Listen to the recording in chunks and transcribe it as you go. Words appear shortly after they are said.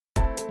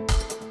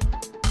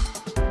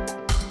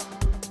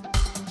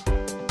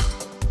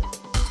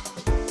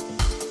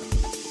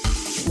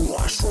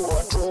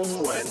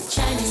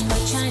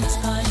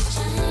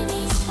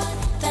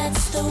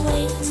the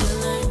way to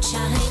learn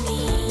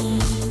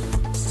Chinese.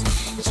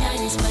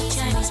 ChinesePod,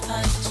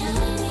 ChinesePod,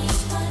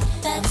 ChinesePod.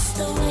 That's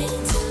the way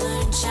to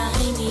learn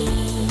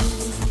Chinese.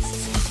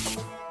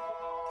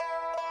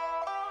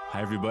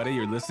 Hi everybody,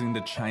 you're listening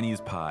to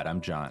ChinesePod.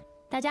 I'm John.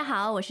 大家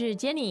好，我是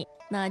Jenny。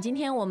那今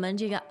天我们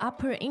这个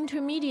Upper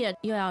Intermediate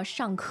又要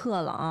上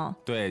课了啊。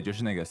对，就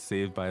是那个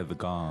Saved by the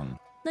Gong。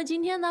那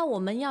今天呢，我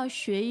们要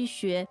学一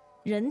学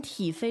人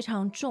体非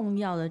常重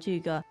要的这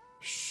个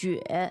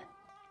血，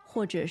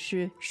或者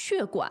是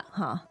血管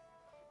哈。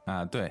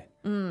啊，对，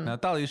那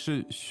到底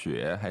是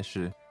血还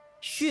是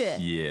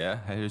血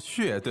还是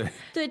血？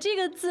对，这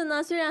个字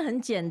呢虽然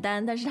很简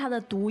单，但是它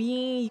的读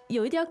音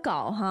有一点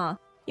搞哈。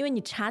因为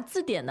你查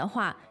字典的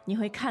话，你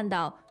会看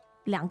到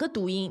两个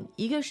读音，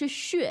一个是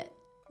血，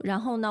然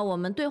后呢，我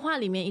们对话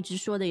里面一直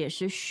说的也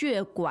是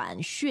血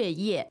管、血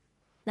液。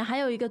那还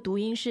有一个读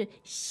音是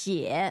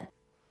血，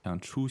像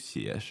出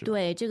血是吧？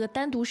对，这个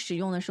单独使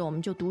用的时候我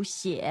们就读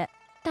血，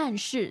但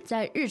是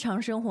在日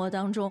常生活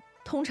当中，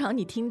通常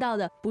你听到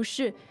的不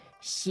是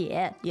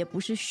血，也不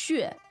是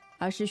血，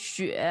而是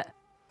血。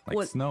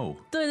Like snow。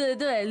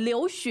对，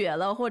流血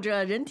了，或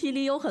者人体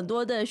里有很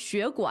多的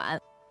血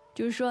管，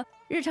就是说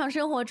日常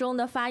生活中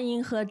的发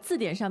音和字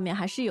典上面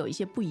还是有一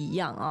些不一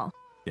样啊。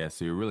Yeah,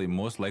 so you're really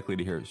most likely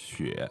to hear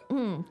血。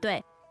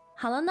对。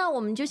好了，那我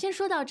们就先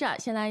说到这儿，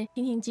先来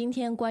听听今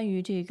天关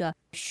于这个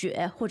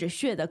血或者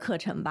血的课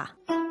程吧。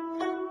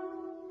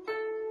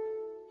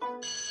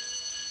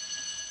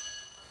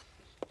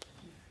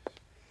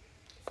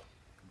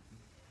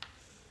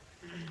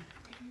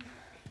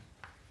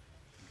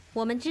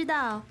我们知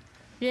道，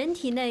人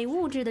体内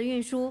物质的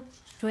运输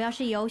主要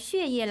是由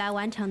血液来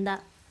完成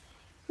的。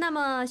那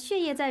么，血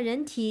液在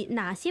人体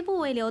哪些部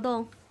位流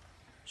动？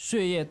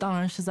血液当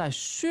然是在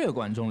血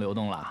管中流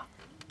动啦。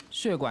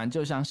血管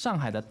就像上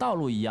海的道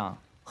路一样，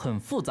很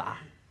复杂。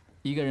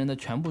一个人的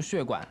全部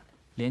血管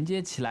连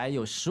接起来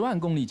有10万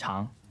公里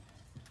长。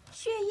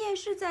血液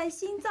是在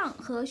心脏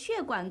和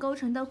血管构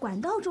成的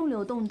管道中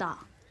流动的。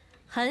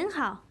很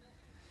好，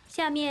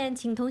下面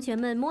请同学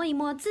们摸一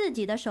摸自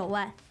己的手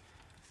腕，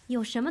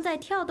有什么在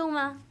跳动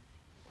吗？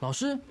老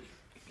师，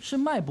是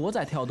脉搏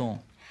在跳动。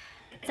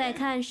再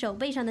看手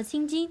背上的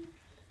青筋，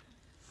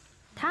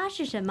它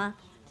是什么？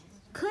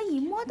可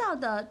以摸到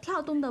的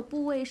跳动的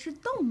部位是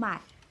动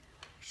脉，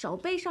手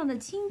背上的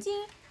青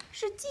筋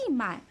是静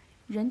脉，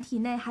人体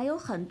内还有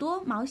很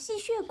多毛细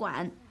血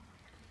管。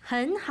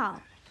很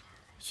好，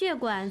血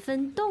管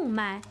分动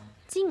脉、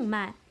静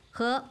脉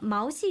和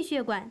毛细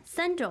血管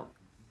3种。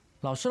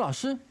老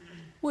师，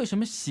为什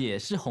么血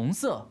是红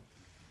色？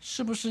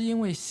是不是因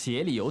为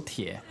血里有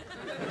铁？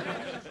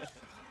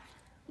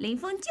林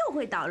峰就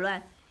会捣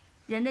乱，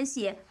人的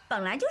血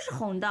本来就是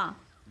红的。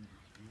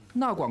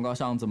那广告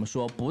上怎么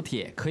说补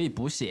铁可以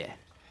补血？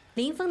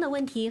林峰的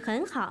问题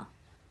很好，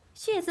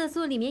血色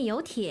素里面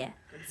有铁，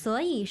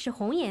所以是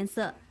红颜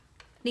色。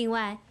另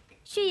外，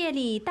血液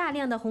里大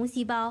量的红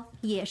细胞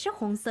也是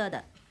红色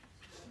的。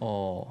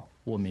哦，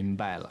我明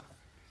白了。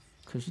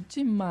可是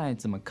静脉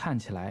怎么看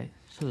起来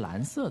是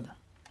蓝色的？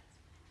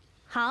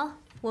好，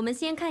我们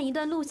先看一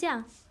段录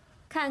像，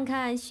看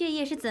看血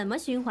液是怎么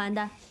循环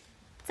的。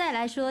再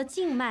来说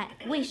静脉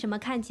为什么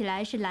看起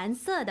来是蓝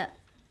色的。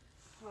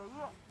血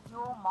液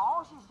由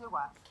毛细血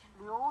管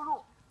流入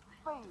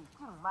肺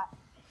静脉，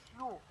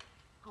入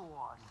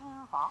左心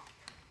房，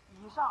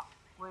以上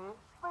为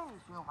肺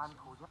循环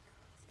途径。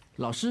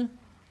老师，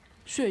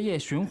血液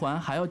循环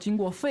还要经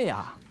过肺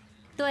啊？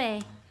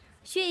对，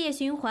血液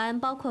循环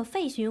包括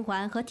肺循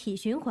环和体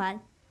循环。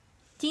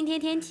今天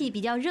天气比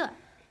较热，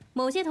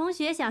某些同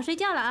学想睡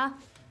觉了啊。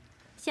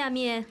下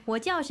面我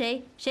叫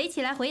谁，谁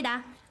起来回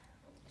答。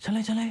陈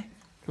雷，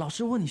老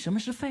师问你什么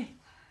是肺？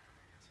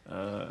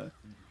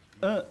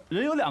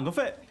人有2个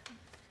肺。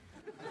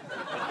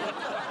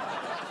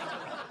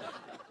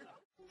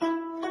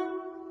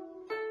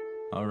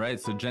All right,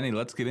 so Jenny,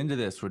 let's get into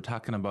this. We're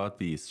talking about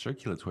the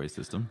circulatory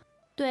system.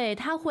 对，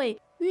它会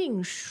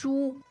运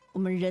输我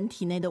们人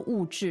体内的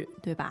物质，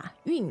对吧？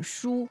运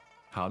输。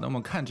好，那我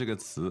们看这个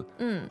词，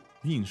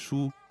运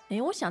输。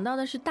我想到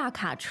的是大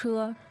卡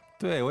车。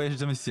对，我也是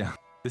这么想。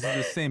This is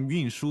the same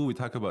运输 we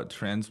talk about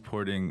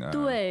transporting.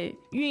 对，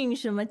运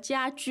什么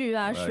家具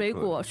啊、水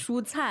果、蔬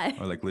菜。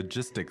Or like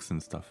logistics and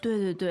stuff.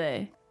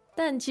 对，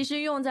但其实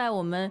用在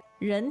我们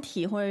人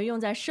体或者用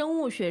在生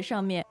物学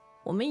上面，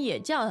我们也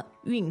叫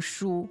运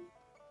输。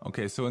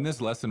Okay, so in this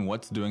lesson,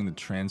 what's doing the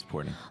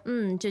transporting?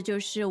 这就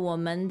是我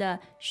们的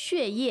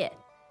血液。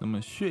那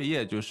么血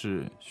液就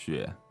是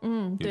血。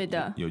对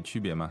的。有区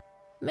别吗？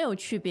没有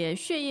区别，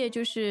血液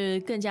就是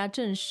更加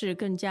正式、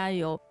更加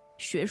有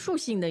学术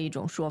性的一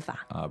种说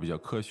法啊，比较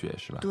科学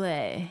是吧？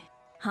对。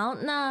好，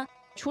那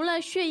除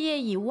了血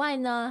液以外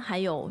呢，还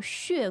有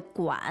血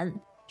管。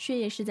血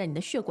液是在你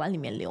的血管里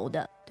面流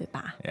的，对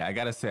吧？ Yeah, I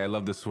gotta say I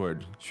love this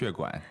word, 血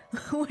管。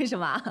为什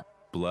么？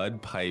 Blood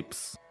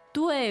pipes.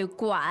 对，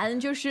管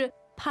就是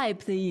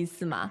pipe 的意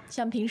思嘛，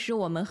像平时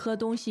我们喝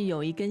东西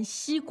有一根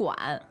吸管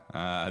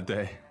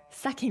对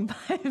sucking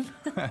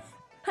pipe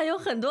还有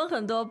很多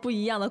很多不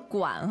一样的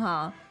管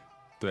哈。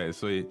对，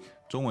所以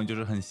中文就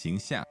是很形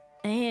象。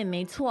哎，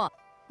没错。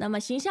那么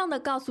形象的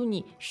告诉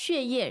你，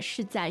血液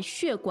是在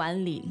血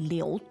管里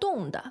流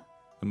动的。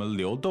那么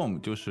流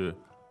动就是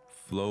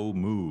flow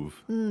move，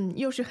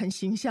 又是很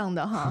形象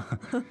的哈。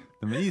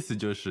那么意思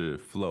就是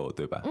flow，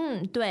 对吧？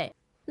对。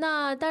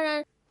那当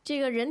然，这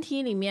个人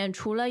体里面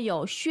除了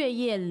有血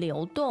液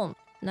流动，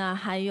那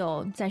还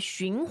有在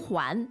循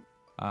环。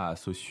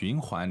So 循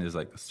环 is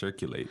like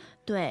circulate。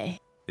对。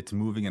It's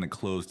moving in a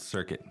closed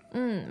circuit。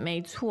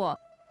没错。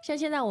像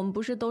现在我们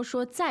不是都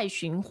说再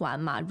循环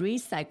嘛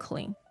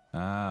 ，recycling。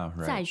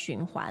right。再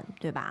循环，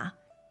对吧？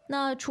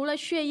那除了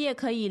血液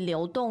可以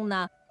流动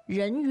呢，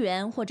人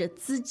员或者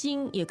资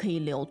金也可以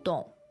流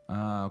动。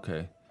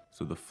Okay.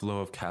 So the flow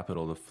of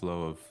capital, the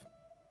flow of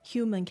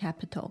human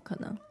capital 可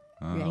能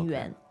人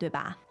员，对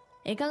吧？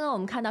刚刚我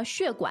们看到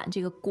血管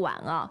这个管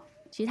啊，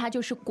其实它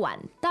就是管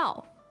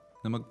道。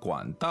那么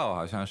管道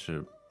好像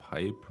是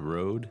pipe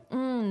road。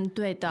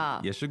对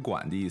的。也是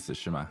管的意思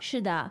是吗？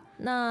是的。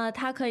那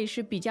它可以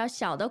是比较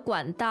小的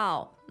管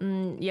道，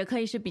也可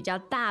以是比较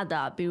大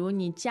的，比如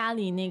你家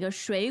里那个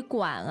水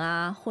管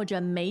啊，或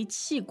者煤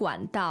气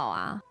管道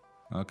啊。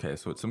Okay,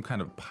 so it's some kind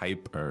of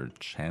pipe or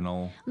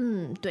channel.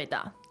 对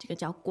的，这个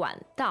叫管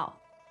道。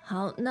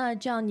好，那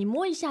这样你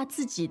摸一下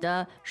自己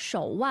的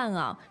手腕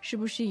啊，是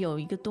不是有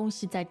一个东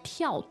西在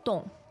跳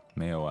动？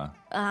没有啊。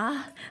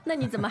那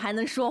你怎么还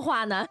能说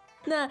话呢？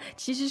那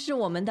其实是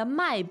我们的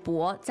脉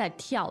搏在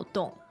跳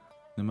动。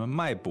那么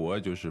脉搏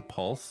就是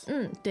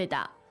pulse。对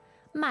的，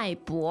脉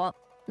搏。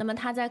那么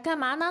它在干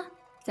嘛呢？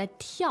在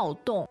跳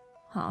动。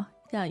好，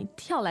这样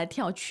跳来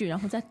跳去，然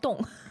后再动。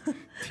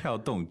跳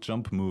动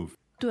jump move。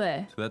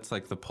对。So that's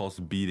like the pulse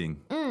beating。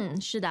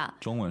是的。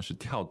中文是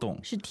跳动。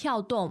是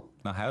跳动。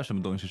那还有什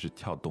么东西是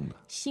跳动的？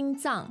心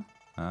脏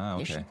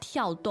也是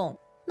跳动。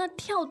那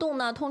跳动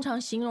呢，通常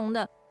形容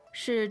的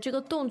是这个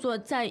动作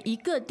在一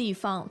个地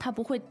方，它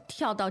不会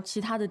跳到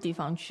其他的地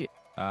方去。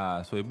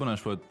所以不能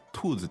说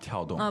兔子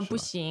跳动。不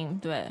行，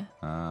对。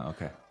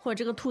OK。或者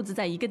这个兔子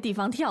在一个地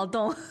方跳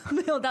动，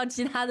没有到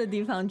其他的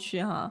地方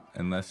去哈。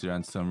Unless you're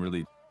on some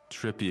really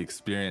trippy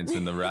experience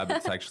and the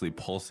rabbit's actually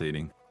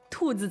pulsating。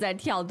兔子在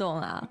跳动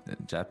啊。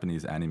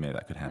Japanese anime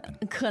that could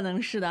happen。可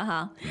能是的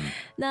哈。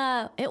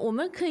那我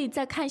们可以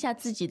再看一下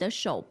自己的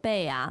手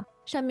背啊，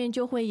上面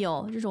就会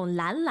有这种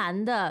蓝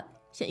蓝的，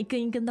像一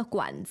根一根的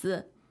管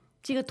子。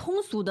这个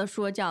通俗的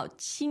说叫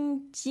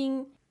青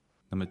筋。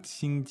那么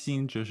青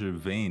筋就是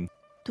vein。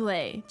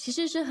对，其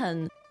实是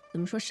很怎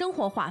么说生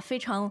活化，非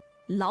常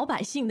老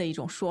百姓的一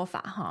种说法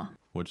哈。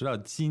我知道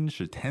筋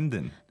是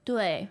tendon。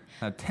对。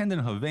那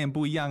tendon 和 vein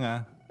不一样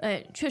啊。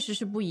确实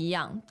是不一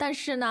样。但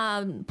是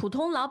呢，普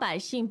通老百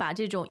姓把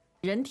这种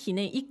人体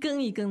内一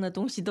根一根的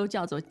东西都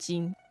叫做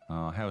筋。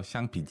还有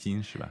橡皮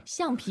筋是吧？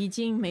橡皮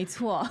筋，没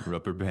错。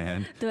Rubber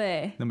band。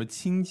对。那么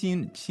青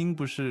筋，青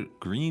不是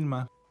green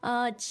吗？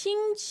青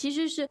其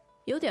实是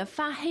有点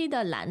发黑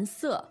的蓝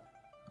色。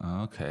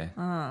OK。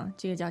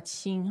这个叫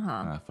青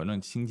哈。反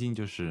正青筋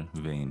就是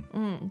vein。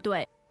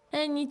对。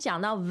但是你讲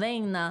到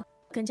vein 呢，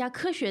更加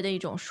科学的一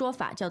种说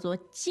法叫做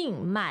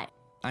静脉。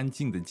安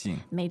静的静。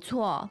没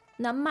错。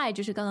那脉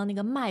就是刚刚那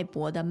个脉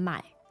搏的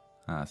脉。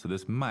So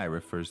this 脉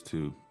refers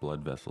to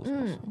blood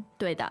vessels。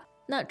对的。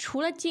那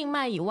除了静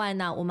脉以外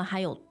呢，我们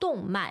还有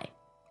动脉。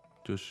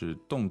就是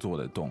动作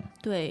的动。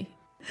对。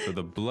So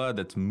the blood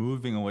that's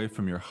moving away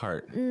from your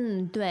heart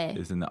对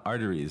is in the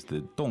arteries,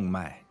 the 动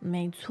脉。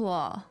没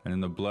错。And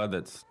in the blood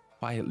that's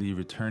quietly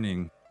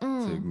returning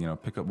to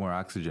pick up more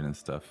oxygen and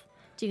stuff.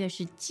 这个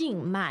是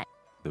静脉。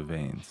The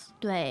veins。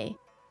对。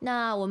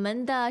那我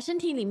们的身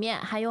体里面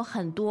还有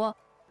很多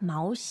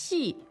毛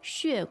细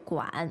血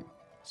管。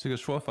这个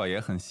说法也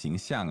很形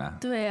象啊。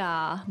对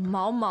啊，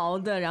毛毛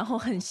的，然后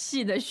很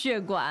细的血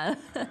管。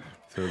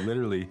So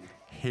literally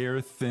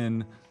hair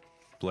thin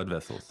blood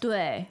vessels。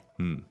对。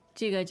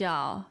这个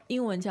叫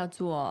英文叫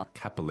做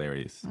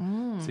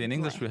capillaries。So in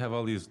English we have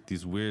all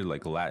these weird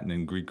like Latin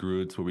and Greek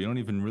roots where we don't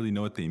even really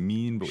know what they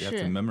mean, but we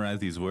have to memorize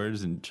these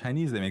words. In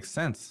Chinese they make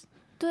sense。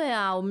对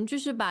啊，我们就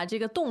是把这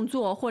个动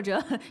作或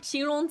者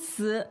形容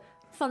词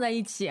放在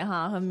一起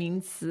哈，和名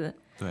词。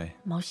对。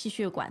毛细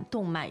血管、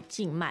动脉、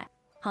静脉。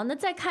好，那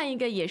再看一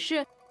个，也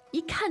是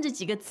一看这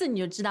几个字你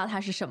就知道它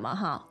是什么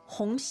哈，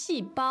红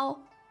细胞。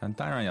但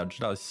当然要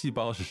知道细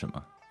胞是什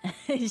么。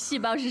细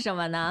胞是什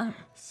么呢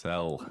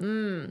 ？Cell。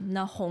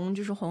那红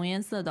就是红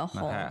颜色的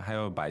红。还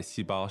有白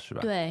细胞是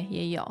吧？对，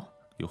也有。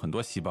有很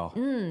多细胞。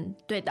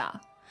对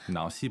的。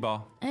脑细胞。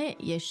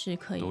也是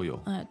可以。都有。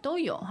都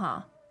有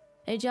哈。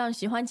这样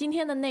喜欢今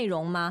天的内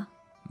容吗？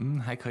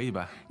还可以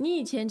吧。你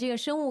以前这个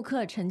生物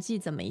课成绩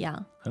怎么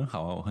样？很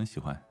好啊，我很喜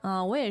欢。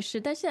我也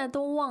是，但现在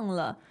都忘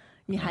了。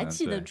你还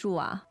记得住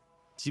啊？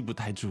记不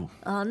太住。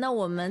那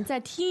我们再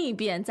听一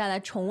遍，再来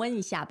重温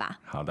一下吧。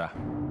好的。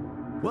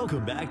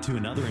Welcome back to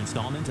another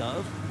installment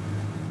of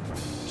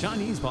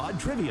ChinesePod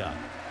Trivia.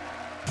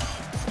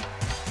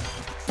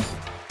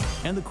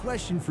 And the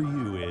question for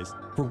you is,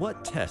 for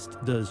what test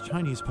does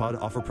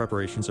ChinesePod offer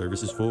preparation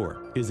services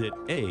for? Is it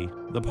A,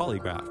 the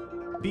polygraph,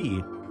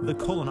 B, the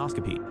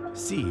colonoscopy,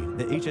 C,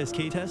 the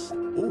HSK test,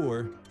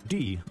 or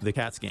D, the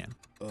CAT scan?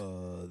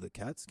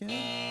 CAT scan?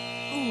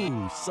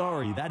 Ooh,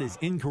 sorry, that is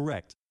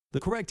incorrect. The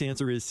correct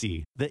answer is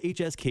C, the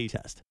HSK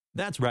test.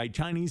 That's right,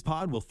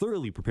 ChinesePod will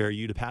thoroughly prepare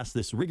you to pass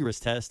this rigorous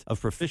test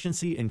of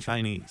proficiency in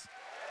Chinese.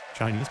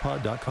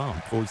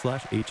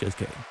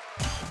 ChinesePod.com/HSK.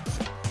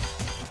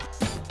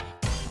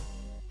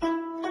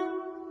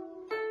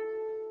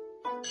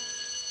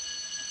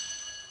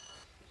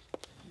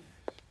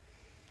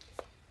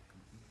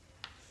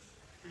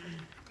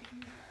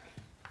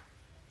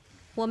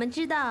我们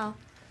知道，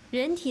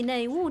人体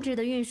内物质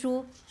的运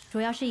输主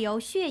要是由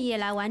血液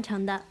来完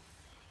成的。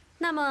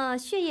那么，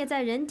血液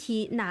在人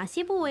体哪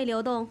些部位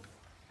流动？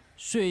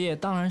血液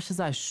当然是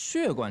在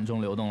血管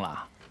中流动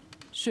啦。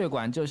血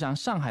管就像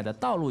上海的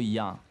道路一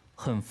样，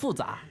很复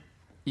杂。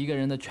一个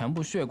人的全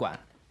部血管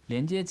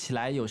连接起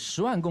来有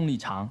10万公里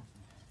长。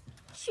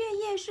血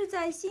液是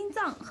在心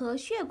脏和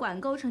血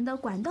管构成的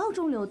管道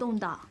中流动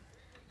的。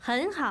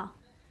很好，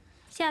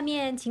下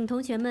面请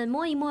同学们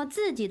摸一摸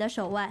自己的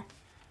手腕，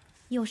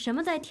有什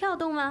么在跳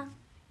动吗？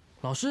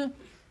老师，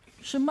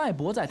是脉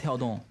搏在跳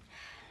动。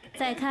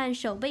再看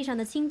手背上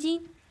的青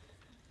筋，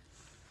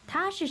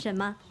它是什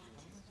么？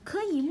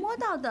可以摸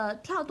到的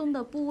跳动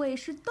的部位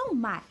是动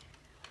脉，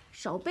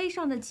手背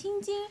上的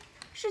青筋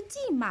是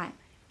静脉。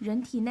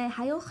人体内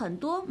还有很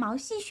多毛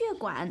细血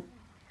管。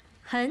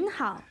很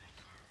好，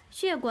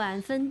血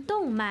管分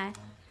动脉、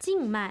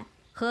静脉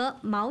和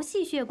毛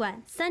细血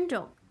管3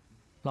种。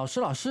老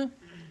师，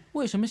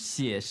为什么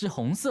血是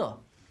红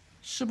色？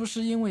是不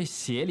是因为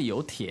血里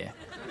有铁？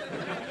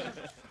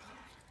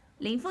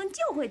林峰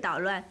就会捣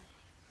乱，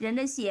人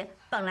的血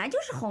本来就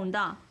是红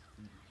的。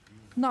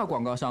那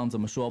广告上怎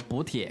么说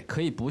补铁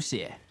可以补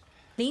血？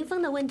林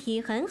峰的问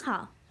题很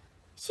好，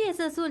血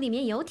色素里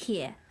面有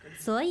铁，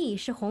所以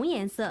是红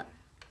颜色。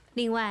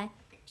另外，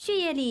血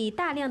液里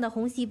大量的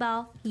红细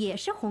胞也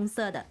是红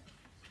色的。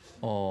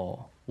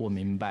哦，我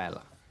明白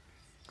了。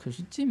可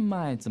是静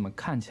脉怎么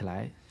看起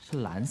来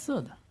是蓝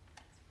色的？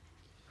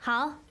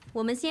好，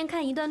我们先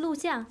看一段录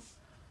像，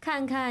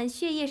看看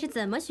血液是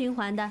怎么循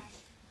环的。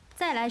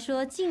再来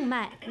说静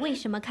脉为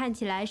什么看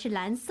起来是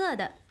蓝色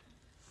的。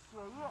血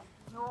液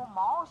由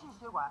毛细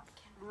血管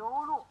流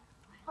入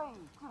肺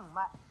静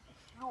脉，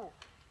入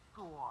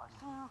左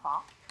心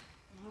房，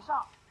以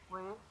上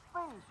为肺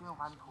循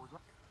环途径。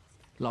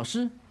老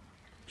师，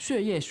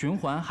血液循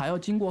环还要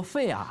经过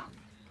肺啊？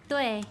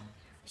对，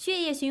血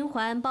液循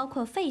环包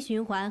括肺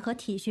循环和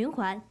体循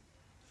环。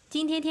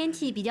今天天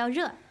气比较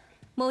热，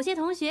某些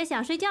同学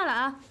想睡觉了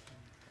啊。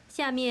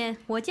下面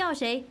我叫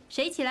谁，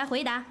谁起来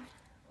回答。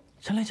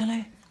陈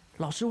雷，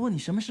老师问你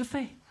什么是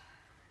肺？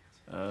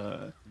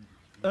人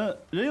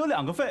有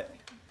2个肺。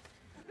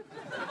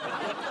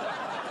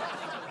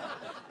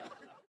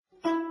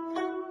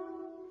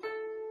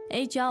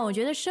John， 我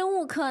觉得生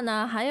物课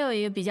呢还有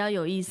一个比较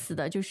有意思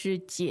的就是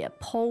解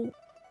剖。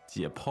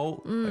解剖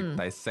，like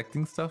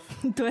dissecting stuff 。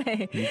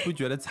对，你不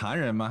觉得残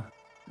忍吗？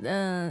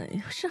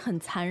是很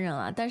残忍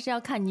啊，但是要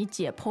看你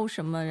解剖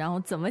什么，然后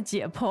怎么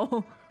解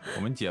剖。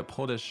我们解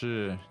剖的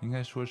是，应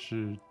该说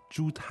是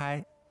猪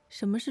胎。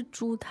什么是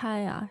猪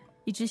胎啊？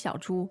一只小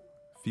猪。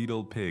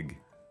Fetal pig。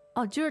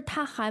哦，就是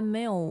它还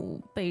没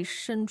有被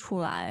生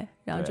出来，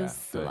然后就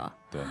死了。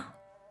对，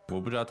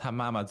我不知道他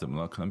妈妈怎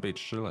么了，可能被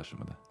吃了什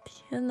么的。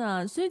天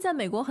哪！所以在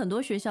美国很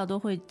多学校都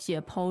会解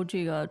剖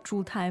这个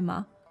猪胎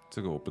吗？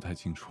这个我不太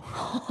清楚。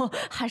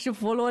还是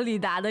佛罗里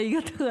达的一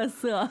个特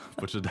色。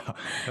不知道。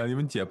你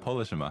们解剖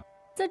了什么？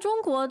在中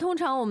国，通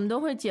常我们都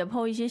会解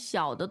剖一些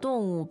小的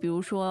动物，比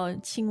如说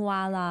青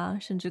蛙啦，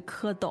甚至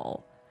蝌蚪。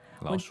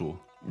老鼠？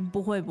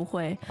不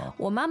会。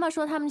我妈妈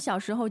说他们小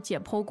时候解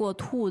剖过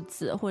兔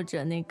子或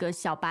者那个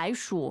小白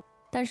鼠，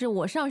但是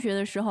我上学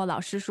的时候，老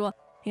师说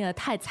那个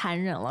太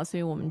残忍了，所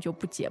以我们就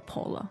不解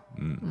剖了。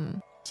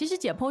其实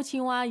解剖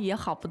青蛙也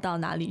好不到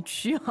哪里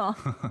去啊。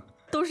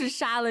都是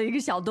杀了一个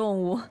小动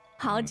物。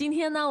好，今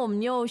天呢，我们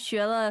又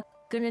学了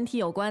跟人体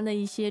有关的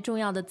一些重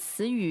要的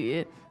词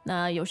语。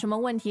那有什么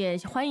问题，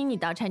欢迎你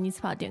到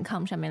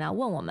ChinesePod.com 上面来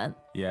问我们。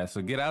Yeah,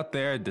 so get out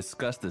there,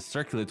 discuss the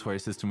circulatory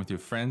system with your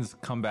friends,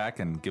 come back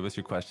and give us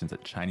your questions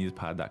at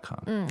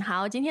ChinesePod.com.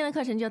 好，今天的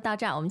课程就到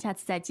这儿，我们下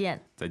次再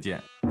见。再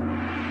见。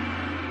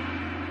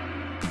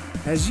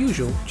As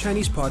usual,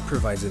 ChinesePod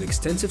provides an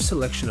extensive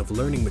selection of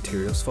learning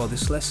materials for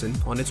this lesson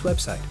on its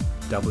website,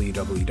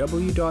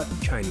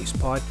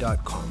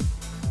 www.ChinesePod.com.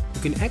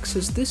 You can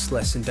access this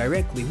lesson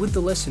directly with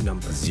the lesson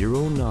number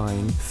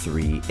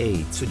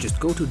 0938. So just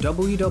go to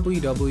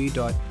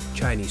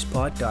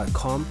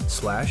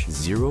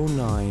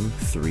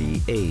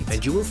www.ChinesePod.com/0938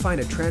 and you will find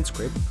a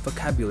transcript,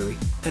 vocabulary,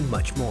 and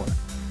much more.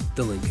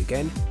 The link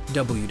again,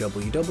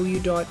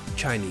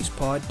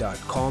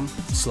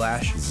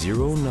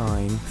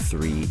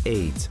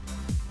 www.ChinesePod.com/0938.